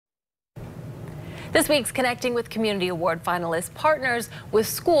This week's Connecting with Community Award finalist partners with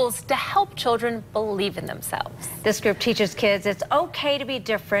schools to help children believe in themselves. This group teaches kids it's okay to be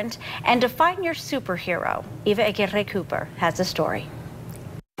different and to find your superhero. Eva Aguirre Cooper has a story.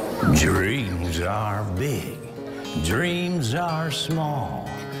 Dreams are big, dreams are small,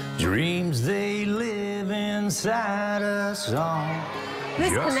 dreams they live inside us all.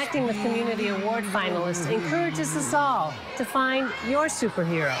 This Connecting with Community Award finalist encourages us all to find your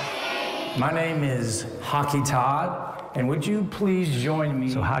superhero. My name is Hockey Todd, and would you please join me?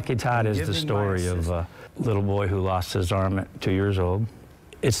 So Hockey Todd is the story of a little boy who lost his arm at 2 years old.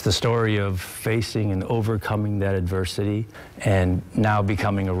 It's the story of facing and overcoming that adversity and now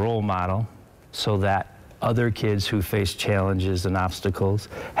becoming a role model so that other kids who face challenges and obstacles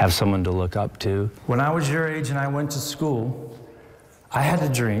have someone to look up to. When I was your age and I went to school, I had a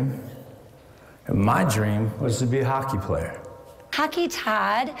dream, and my dream was to be a hockey player. Hockey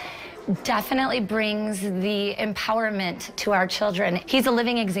Todd definitely brings the empowerment to our children. He's a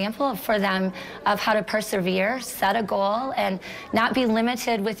living example for them of how to persevere, set a goal, and not be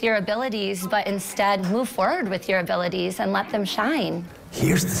limited with your abilities, but instead move forward with your abilities and let them shine.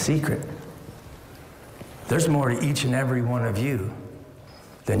 Here's the secret. There's more to each and every one of you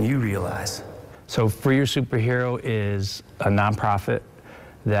than you realize. So Free Your Superhero is a nonprofit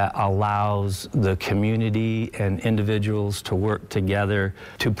that allows the community and individuals to work together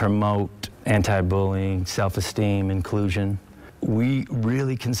to promote anti-bullying, self-esteem, inclusion. We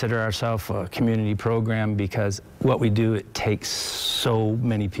really consider ourselves a community program because what we do, it takes so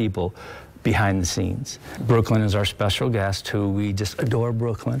many people behind the scenes. Brooklyn is our special guest, who we just adore.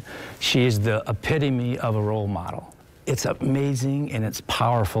 Brooklyn. She is the epitome of a role model. It's amazing and it's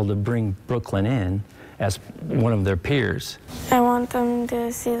powerful to bring Brooklyn in as one of their peers. I want them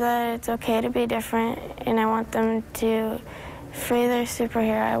to see that it's okay to be different, and I want them to free their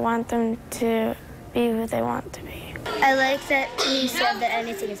superhero. I want them to be who they want to be. I like that he said that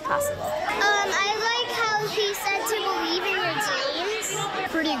anything is possible. I like how he said to believe in your dreams.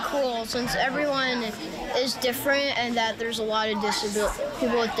 Pretty cool, since everyone is different and that there's a lot of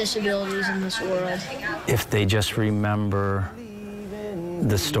people with disabilities in this world. If they just remember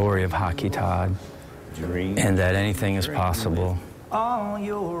the story of Hockey Todd, and that anything is possible,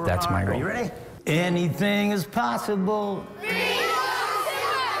 that's my goal. Are you ready? Anything is possible.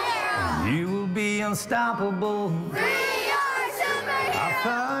 You will be unstoppable. How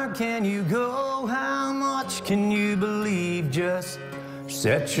far can you go? How much can you believe? Just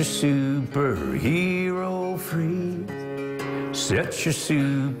set your superhero free. Set your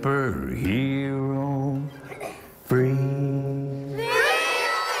superhero free.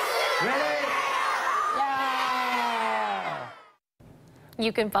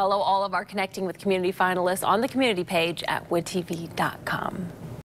 You can follow all of our Connecting with Community finalists on the community page at woodtv.com.